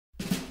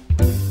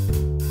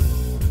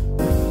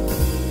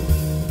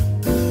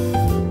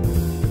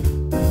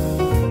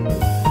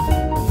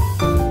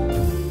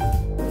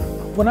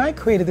When I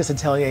created this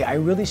atelier, I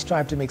really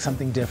strived to make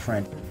something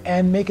different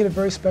and make it a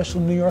very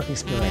special New York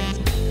experience.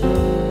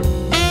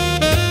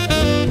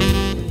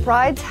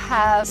 Brides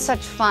have such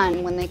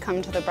fun when they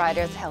come to the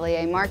Bridal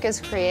Atelier. Mark has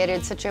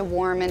created such a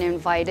warm and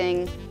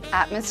inviting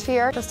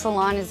atmosphere. The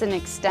salon is an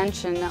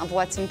extension of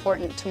what's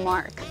important to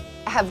Mark.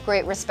 I have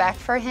great respect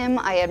for him.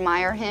 I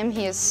admire him.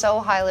 He is so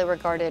highly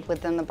regarded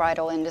within the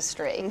bridal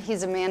industry.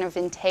 He's a man of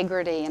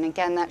integrity, and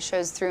again, that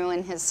shows through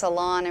in his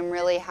salon and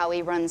really how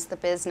he runs the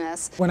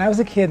business. When I was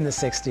a kid in the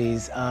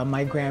 60s,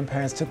 my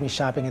grandparents took me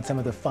shopping at some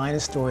of the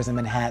finest stores in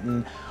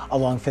Manhattan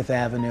along Fifth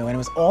Avenue, and it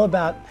was all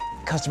about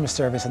customer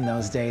service in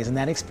those days, and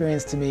that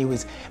experience to me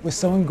was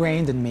so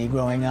ingrained in me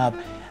growing up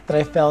that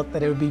I felt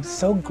that it would be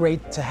so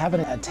great to have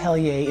an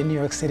atelier in New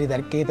York City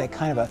that gave that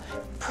kind of a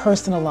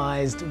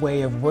personalized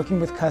way of working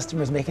with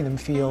customers, making them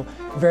feel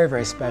very,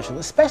 very special,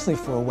 especially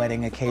for a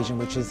wedding occasion,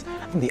 which is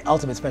the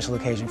ultimate special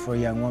occasion for a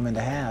young woman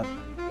to have.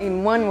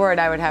 In one word,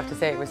 I would have to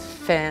say it was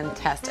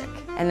fantastic.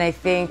 And I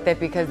think that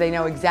because they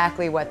know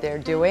exactly what they're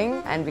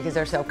doing and because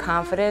they're so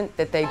confident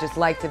that they just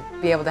like to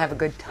be able to have a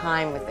good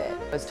time with it.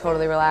 I was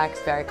totally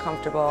relaxed, very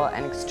comfortable,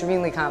 and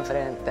extremely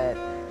confident that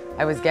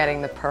I was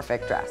getting the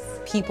perfect dress.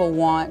 People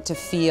want to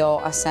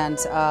feel a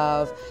sense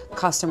of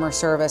customer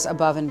service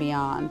above and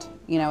beyond.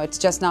 You know, it's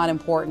just not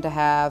important to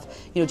have,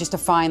 just to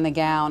find the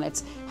gown.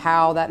 It's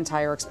how that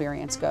entire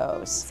experience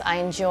goes. I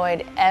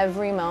enjoyed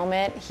every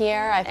moment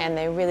here, and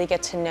they really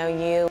get to know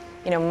you.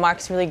 You know,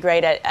 Mark's really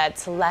great at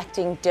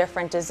selecting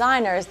different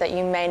designers that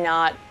you may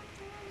not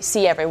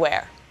see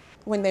everywhere.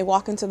 When they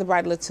walk into the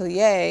Bridal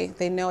Atelier,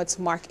 they know it's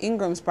Mark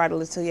Ingram's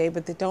Bridal Atelier,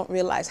 but they don't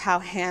realize how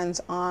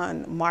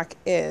hands-on Mark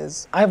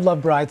is. I've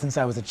loved brides since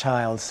I was a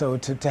child, so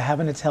to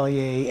have an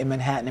atelier in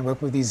Manhattan and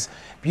work with these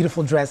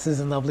beautiful dresses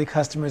and lovely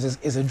customers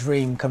is a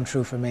dream come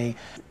true for me.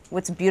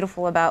 What's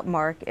beautiful about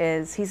Mark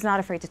is he's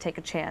not afraid to take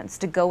a chance,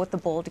 to go with the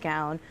bold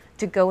gown,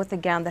 to go with a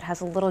gown that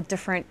has a little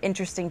different,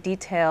 interesting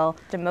detail.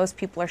 And most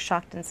people are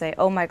shocked and say,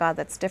 oh my God,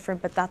 that's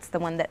different, but that's the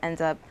one that ends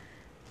up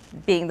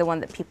being the one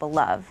that people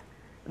love.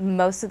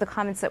 Most of the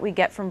comments that we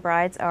get from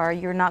brides are,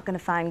 you're not going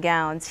to find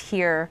gowns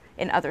here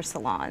in other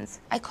salons.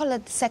 I call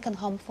it second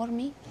home for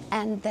me,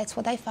 and that's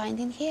what I find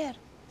in here.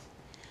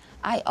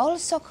 I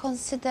also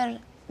consider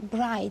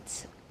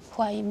brides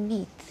who I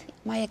meet,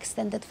 my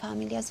extended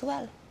family as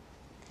well,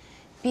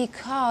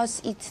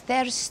 because it's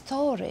their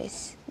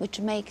stories which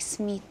makes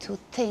me to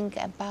think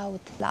about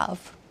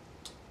love.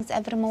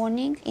 Every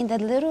morning in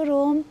that little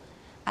room,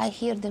 I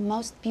hear the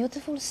most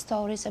beautiful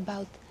stories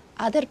about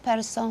other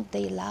person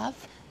they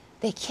love.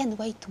 They can't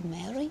wait to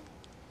marry.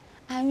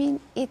 I mean,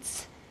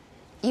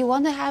 you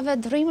want to have a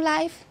dream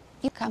life,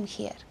 you come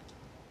here.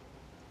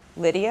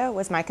 Lydia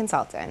was my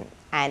consultant,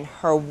 and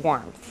her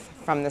warmth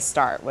from the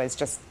start was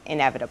just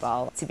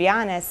inevitable. To be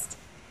honest,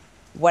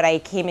 what I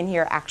came in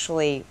here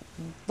actually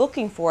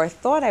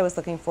thought I was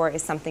looking for,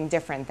 is something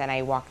different than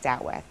I walked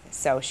out with.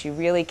 So she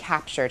really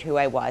captured who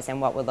I was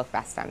and what would look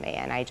best on me,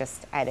 and I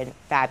had a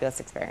fabulous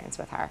experience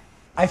with her.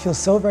 I feel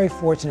so very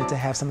fortunate to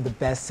have some of the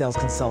best sales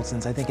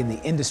consultants, I think, in the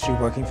industry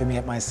working for me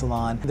at my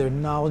salon. They're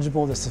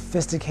knowledgeable, they're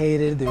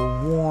sophisticated,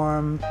 they're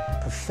warm,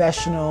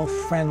 professional,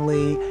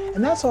 friendly,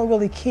 and that's all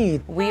really key.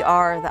 We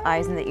are the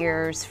eyes and the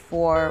ears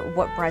for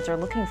what brides are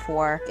looking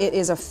for. It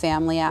is a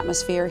family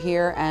atmosphere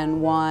here and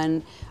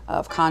one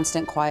of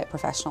constant, quiet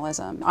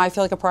professionalism. I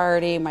feel like a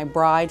priority, my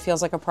bride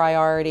feels like a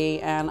priority,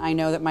 and I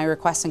know that my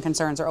requests and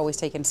concerns are always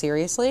taken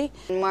seriously.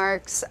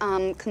 Mark's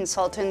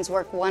consultants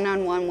work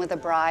one-on-one with a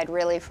bride,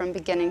 really from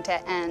beginning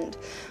to end.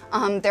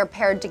 They're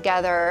paired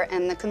together,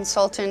 and the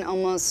consultant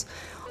almost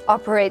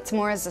operates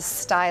more as a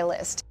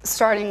stylist,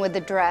 starting with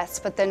the dress,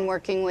 but then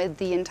working with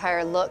the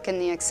entire look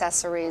and the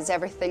accessories,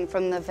 everything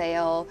from the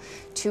veil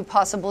to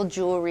possible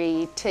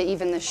jewelry to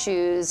even the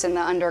shoes and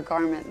the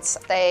undergarments.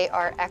 They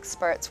are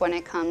experts when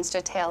it comes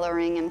to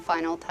tailoring and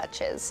final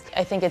touches.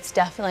 I think it's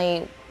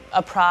definitely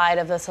a pride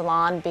of the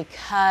salon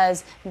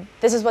because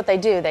this is what they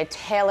do. They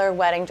tailor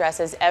wedding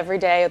dresses every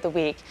day of the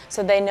week,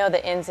 so they know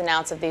the ins and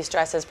outs of these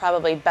dresses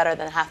probably better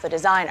than half the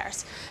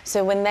designers.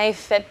 So when they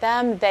fit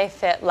them, they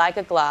fit like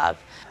a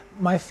glove.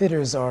 My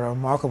fitters are a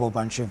remarkable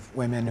bunch of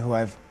women who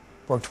I've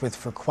worked with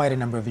for quite a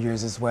number of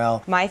years as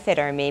well. My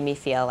fitter made me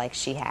feel like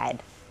she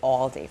had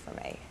all day for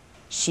me.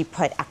 She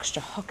put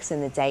extra hooks in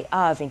the day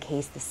of in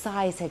case the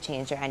size had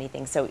changed or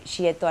anything, so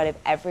she had thought of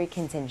every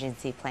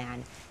contingency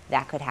plan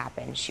that could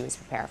happen. She was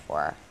prepared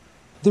for.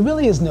 There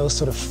really is no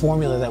sort of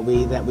formula that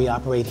we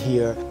operate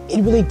here.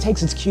 It really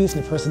takes its cues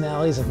from the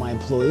personalities of my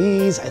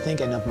employees, I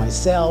think, and of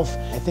myself.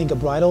 I think a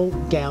bridal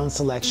gown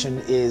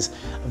selection is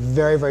a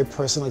very, very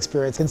personal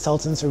experience.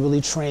 Consultants are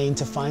really trained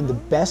to find the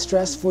best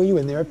dress for you,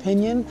 in their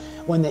opinion,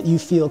 one that you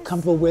feel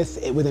comfortable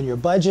with within your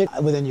budget,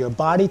 within your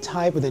body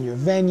type, within your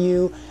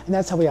venue, and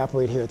that's how we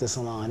operate here at the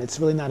salon. It's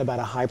really not about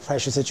a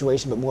high-pressure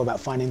situation, but more about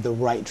finding the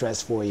right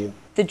dress for you.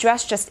 The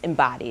dress just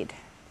embodied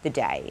the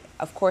day.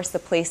 Of course, the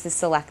place is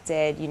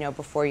selected,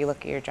 before you look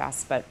at your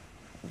dress, but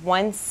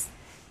once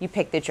you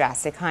pick the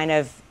dress, it kind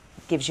of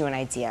gives you an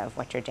idea of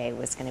what your day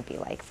was going to be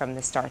like from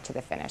the start to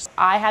the finish.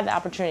 I had the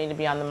opportunity to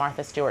be on the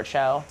Martha Stewart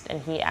show,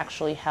 and he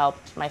actually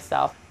helped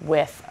myself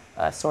with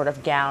a sort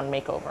of gown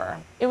makeover.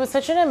 It was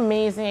such an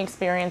amazing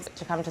experience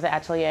to come to the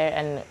atelier,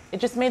 and it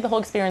just made the whole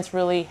experience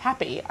really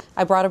happy.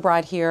 I brought a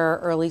bride here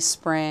early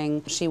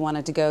spring. She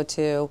wanted to go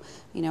to,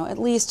 you know, at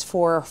least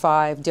 4 or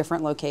 5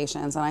 different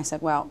locations, and I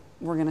said, well,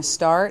 we're going to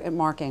start at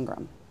Mark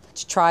Ingram.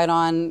 She tried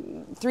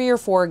on 3 or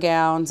 4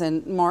 gowns,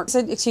 and Mark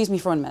said, excuse me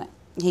for 1 minute.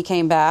 He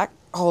came back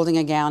holding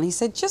a gown. He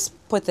said, just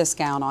put this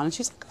gown on. And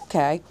she's like,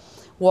 okay.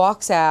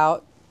 Walks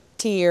out,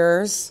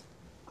 tears.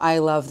 I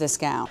love this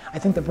gown. I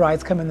think the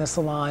brides come in the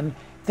salon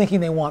thinking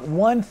they want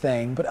one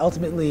thing, but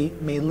ultimately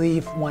may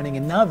leave wanting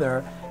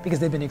another because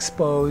they've been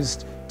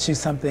exposed to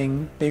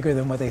something bigger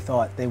than what they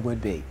thought they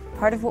would be.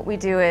 Part of what we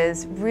do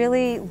is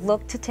really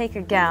look to take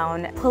a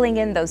gown, pulling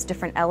in those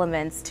different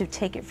elements to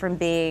take it from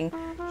being,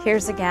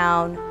 here's a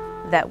gown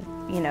that,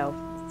 you know,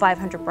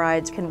 500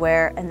 brides can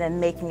wear, and then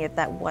making it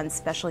that one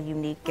special,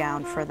 unique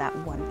gown for that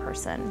one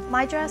person.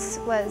 My dress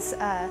was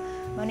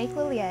Monique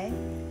Lillier.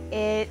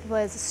 It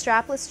was a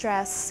strapless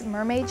dress,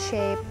 mermaid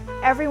shape.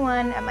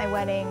 Everyone at my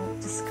wedding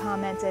just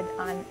commented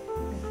on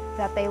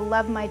that they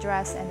loved my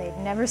dress and they'd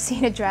never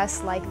seen a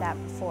dress like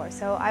that before.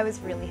 So I was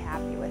really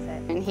happy with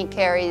it. And he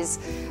carries,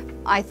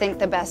 I think,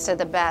 the best of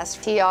the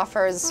best. He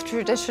offers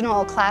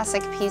traditional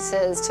classic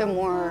pieces to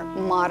more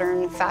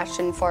modern,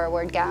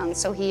 fashion-forward gowns,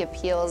 so he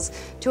appeals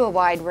to a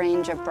wide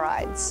range of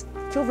brides.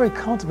 I feel very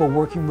comfortable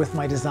working with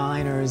my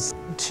designers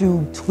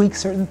to tweak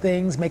certain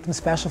things, make them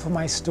special for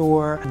my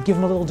store, give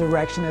them a little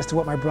direction as to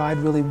what my bride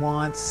really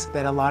wants,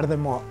 that a lot of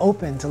them are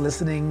open to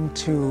listening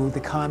to the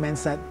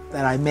comments that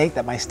I make,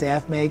 that my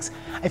staff makes.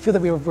 I feel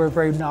that we're a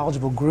very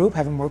knowledgeable group,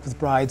 having worked with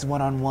brides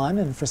one-on-one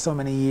and for so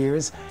many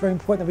years. Very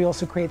important that we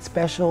also create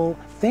special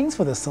things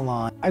for the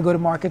salon. I go to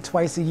market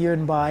twice a year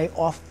and buy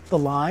off the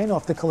line,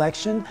 off the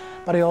collection,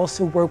 but I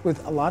also work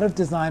with a lot of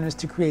designers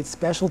to create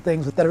special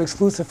things that are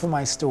exclusive for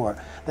my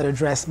store, that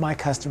address my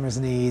customers'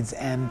 needs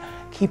and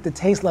keep the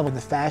taste level and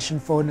the fashion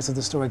forwardness of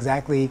the store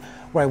exactly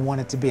where I want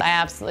it to be. I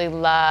absolutely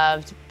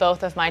loved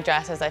both of my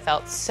dresses. I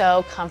felt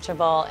so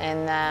comfortable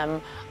in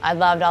them. I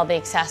loved all the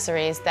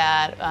accessories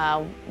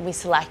that we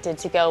selected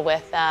to go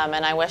with them,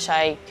 and I wish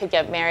I could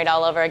get married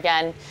all over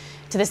again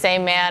to the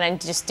same man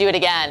and just do it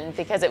again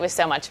because it was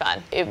so much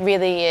fun. It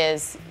really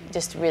is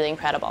just really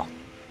incredible.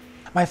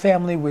 My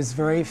family was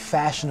very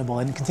fashionable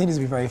and continues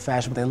to be very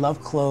fashionable. They love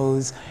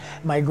clothes.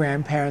 My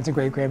grandparents and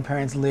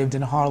great-grandparents lived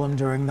in Harlem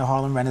during the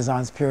Harlem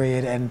Renaissance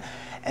period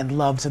and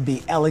loved to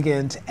be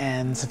elegant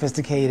and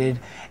sophisticated,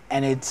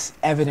 and it's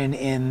evident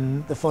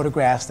in the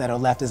photographs that are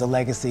left as a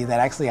legacy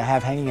that actually I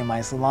have hanging in my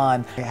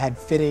salon. I had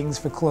fittings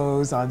for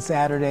clothes on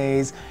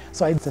Saturdays,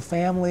 so it's the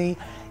family,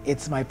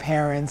 it's my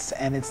parents,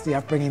 and it's the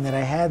upbringing that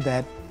I had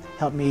that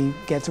helped me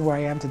get to where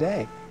I am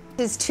today.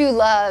 His two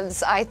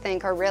loves, I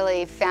think, are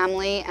really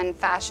family and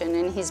fashion,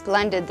 and he's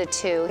blended the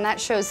two. And that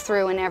shows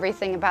through in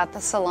everything about the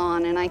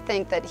salon, and I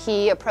think that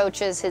he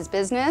approaches his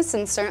business,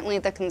 and certainly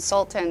the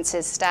consultants,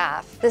 his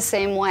staff, the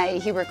same way.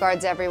 He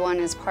regards everyone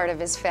as part of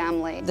his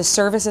family. The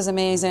service is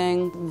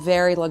amazing,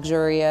 very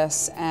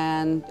luxurious,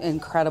 and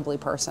incredibly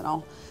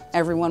personal.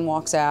 Everyone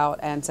walks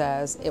out and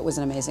says it was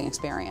an amazing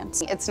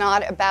experience. It's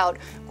not about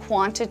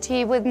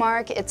quantity with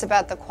Mark, it's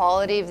about the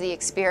quality of the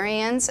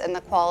experience and the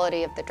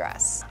quality of the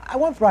dress. I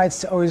want brides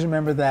to always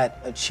remember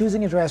that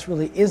choosing a dress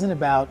really isn't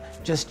about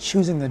just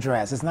choosing the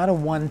dress. It's not a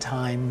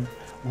one-time,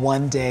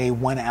 one-day,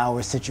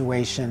 one-hour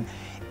situation.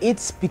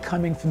 It's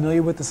becoming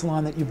familiar with the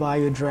salon that you buy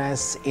your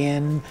dress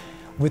in,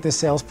 with the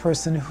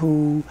salesperson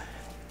who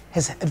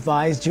has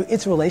advised you.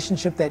 It's a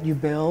relationship that you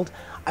build.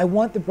 I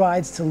want the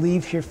brides to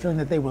leave here feeling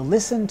that they were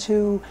listened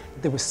to,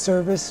 that they were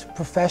serviced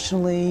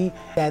professionally,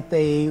 that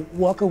they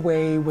walk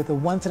away with a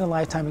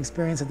once-in-a-lifetime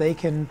experience that they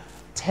can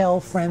tell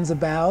friends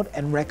about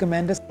and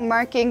recommend us.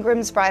 Mark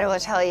Ingram's Bridal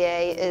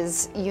Atelier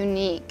is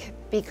unique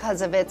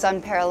because of its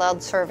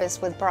unparalleled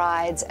service with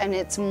brides, and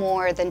it's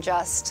more than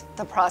just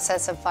the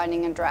process of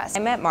finding a dress. I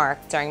met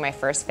Mark during my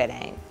first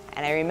fitting,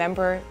 and I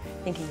remember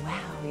thinking,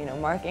 wow, you know,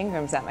 Mark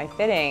Ingram's at my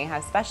fitting,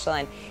 how special.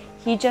 And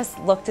he just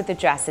looked at the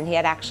dress, and he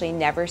had actually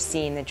never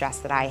seen the dress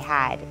that I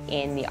had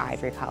in the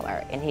ivory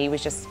color. And he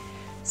was just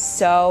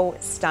so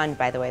stunned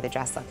by the way the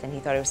dress looked, and he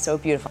thought it was so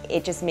beautiful.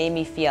 It just made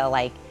me feel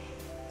like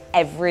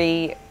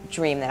every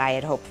dream that I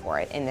had hoped for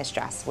it in this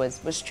dress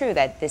was true,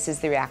 that this is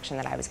the reaction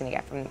that I was going to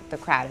get from the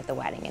crowd at the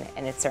wedding,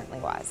 and it certainly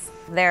was.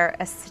 They're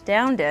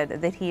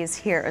astounded that he is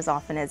here as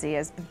often as he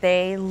is.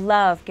 They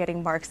love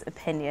getting Mark's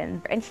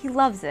opinion, and he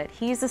loves it.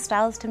 He's a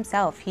stylist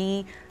himself.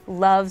 He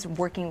loves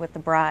working with the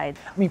bride.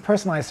 I mean,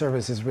 personalized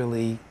service is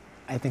really,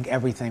 I think,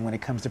 everything when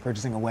it comes to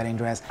purchasing a wedding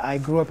dress. I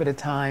grew up at a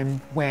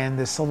time when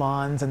the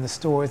salons and the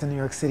stores in New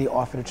York City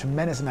offered a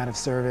tremendous amount of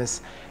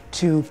service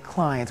to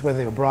clients, whether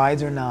they were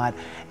brides or not,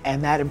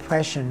 and that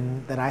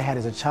impression that I had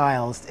as a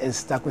child is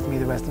stuck with me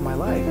the rest of my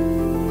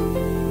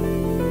life.